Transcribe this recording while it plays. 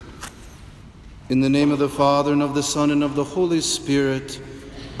In the name of the Father, and of the Son, and of the Holy Spirit.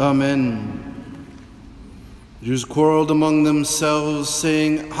 Amen. The Jews quarreled among themselves,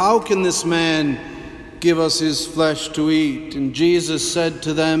 saying, "How can this man give us his flesh to eat?" And Jesus said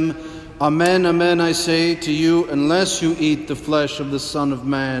to them, "Amen, amen, I say to you, unless you eat the flesh of the Son of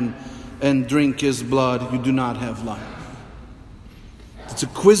Man and drink his blood, you do not have life." It's a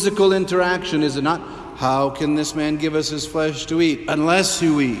quizzical interaction, is it not? How can this man give us his flesh to eat? Unless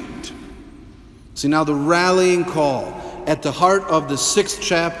you eat. See, now the rallying call at the heart of the 6th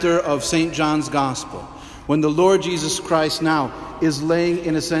chapter of St. John's Gospel, when the Lord Jesus Christ now is laying,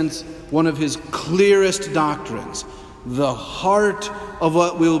 in a sense, one of his clearest doctrines, the heart of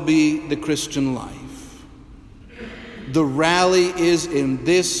what will be the Christian life. The rally is in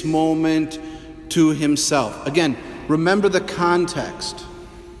this moment to himself. Again, remember the context.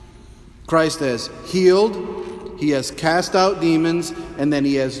 Christ has healed, he has cast out demons, and then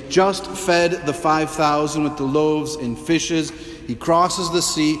he has just fed the 5,000 with the loaves and fishes. He crosses the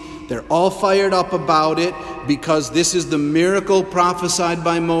sea. They're all fired up about it because this is the miracle prophesied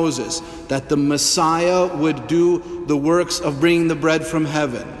by Moses, that the Messiah would do the works of bringing the bread from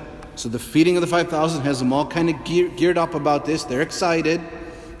heaven. So the feeding of the 5,000 has them all kind of geared up about this. They're excited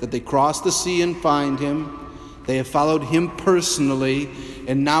that they cross the sea and find him. They have followed him personally,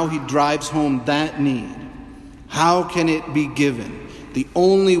 and now he drives home that need. How can it be given? The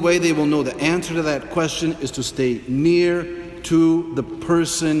only way they will know the answer to that question is to stay near to the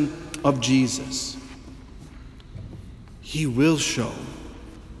person of Jesus. He will show.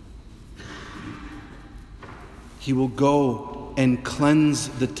 He will go and cleanse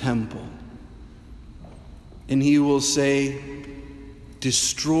the temple. And he will say,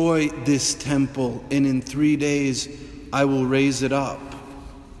 "Destroy this temple, and in 3 days I will raise it up."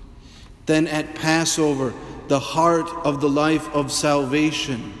 Then at Passover, the heart of the life of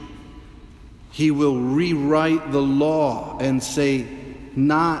salvation, he will rewrite the law and say,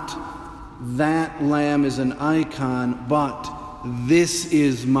 not that lamb is an icon, but this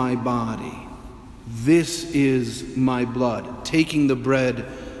is my body. This is my blood, taking the bread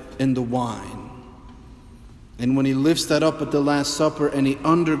and the wine. And when he lifts that up at the Last Supper and he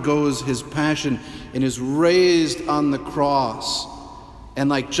undergoes his passion and is raised on the cross, and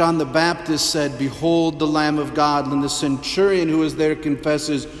like John the Baptist said, "Behold the Lamb of God," and the centurion who was there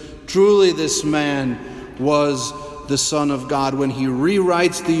confesses, truly this man was the Son of God. When he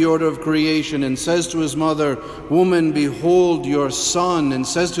rewrites the order of creation and says to his mother, "Woman, behold your son," and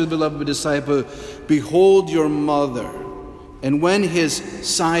says to the beloved disciple, "Behold your mother." And when his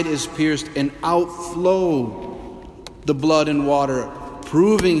side is pierced and outflow the blood and water,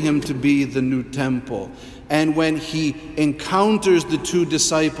 proving him to be the new temple. And when he encounters the 2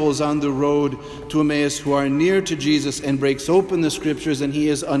 disciples on the road to Emmaus who are near to Jesus and breaks open the scriptures, and he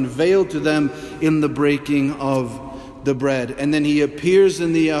is unveiled to them in the breaking of the bread. And then he appears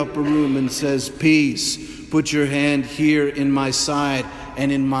in the upper room and says, "Peace, put your hand here in my side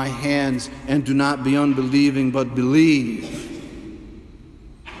and in my hands, and do not be unbelieving, but believe."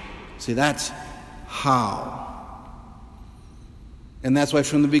 See, that's how. And that's why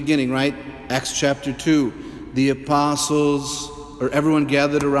from the beginning, right? Acts chapter 2, the apostles, or everyone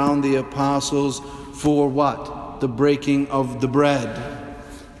gathered around the apostles for what? The breaking of the bread.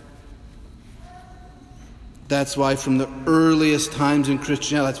 That's why from the earliest times in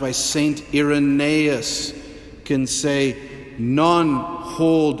Christianity, that's why Saint Irenaeus can say, "None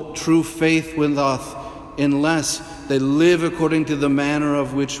hold true faith with us unless they live according to the manner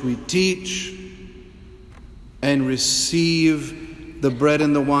of which we teach and receive the bread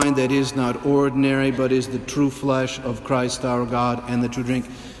and the wine that is not ordinary, but is the true flesh of Christ our God, and the true drink."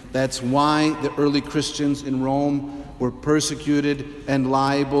 That's why the early Christians in Rome were persecuted and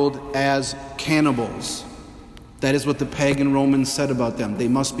libeled as cannibals. That is what the pagan Romans said about them. They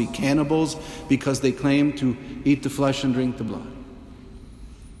must be cannibals because they claim to eat the flesh and drink the blood.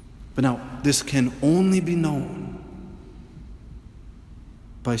 But now, this can only be known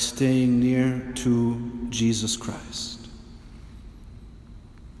by staying near to Jesus Christ.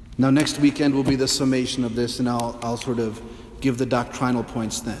 Now, next weekend will be the summation of this, and I'll sort of give the doctrinal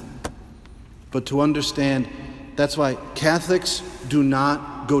points then. But to understand, that's why Catholics do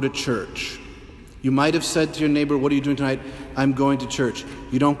not go to church. You might have said to your neighbor, "What are you doing tonight?" "I'm going to church."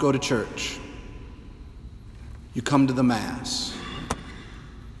 You don't go to church. You come to the Mass.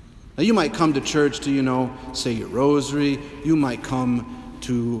 Now, you might come to church to, say your rosary. You might come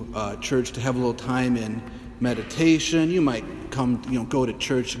to church to have a little time in meditation. You might come, go to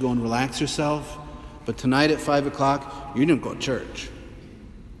church to go and relax yourself. But tonight at 5 o'clock, you didn't go to church.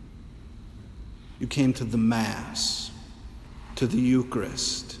 You came to the Mass, to the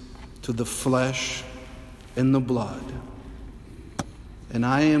Eucharist, to the flesh and the blood. And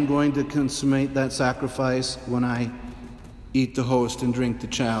I am going to consummate that sacrifice when I eat the host and drink the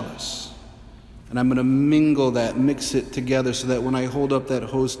chalice. And I'm going to mingle that, mix it together so that when I hold up that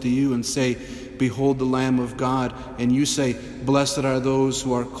host to you and say, behold the Lamb of God, and you say, blessed are those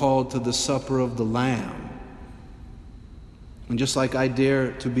who are called to the supper of the Lamb. And just like I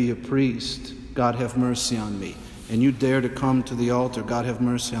dare to be a priest, God have mercy on me. And you dare to come to the altar, God have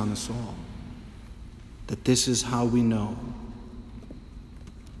mercy on us all. That this is how we know.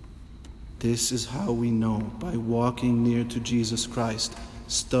 This is how we know, by walking near to Jesus Christ,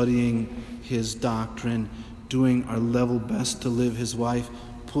 studying his doctrine, doing our level best to live his life,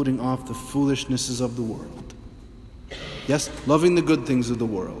 putting off the foolishnesses of the world. Yes, loving the good things of the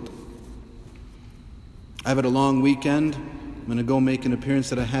world. I've had a long weekend. I'm going to go make an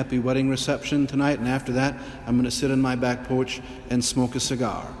appearance at a happy wedding reception tonight, and after that, I'm going to sit on my back porch and smoke a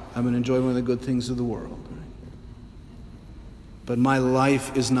cigar. I'm going to enjoy one of the good things of the world. But my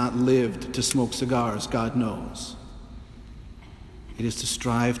life is not lived to smoke cigars, God knows. It is to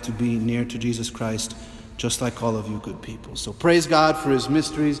strive to be near to Jesus Christ, just like all of you good people. So praise God for his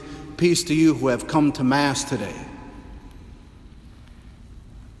mysteries. Peace to you who have come to Mass today.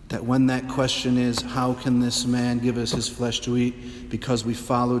 That when that question is, how can this man give us his flesh to eat? Because we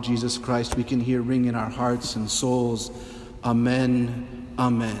follow Jesus Christ, we can hear ring in our hearts and souls, Amen,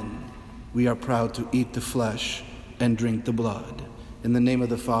 Amen. We are proud to eat the flesh and drink the blood. In the name of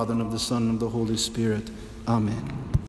the Father, and of the Son, and of the Holy Spirit. Amen.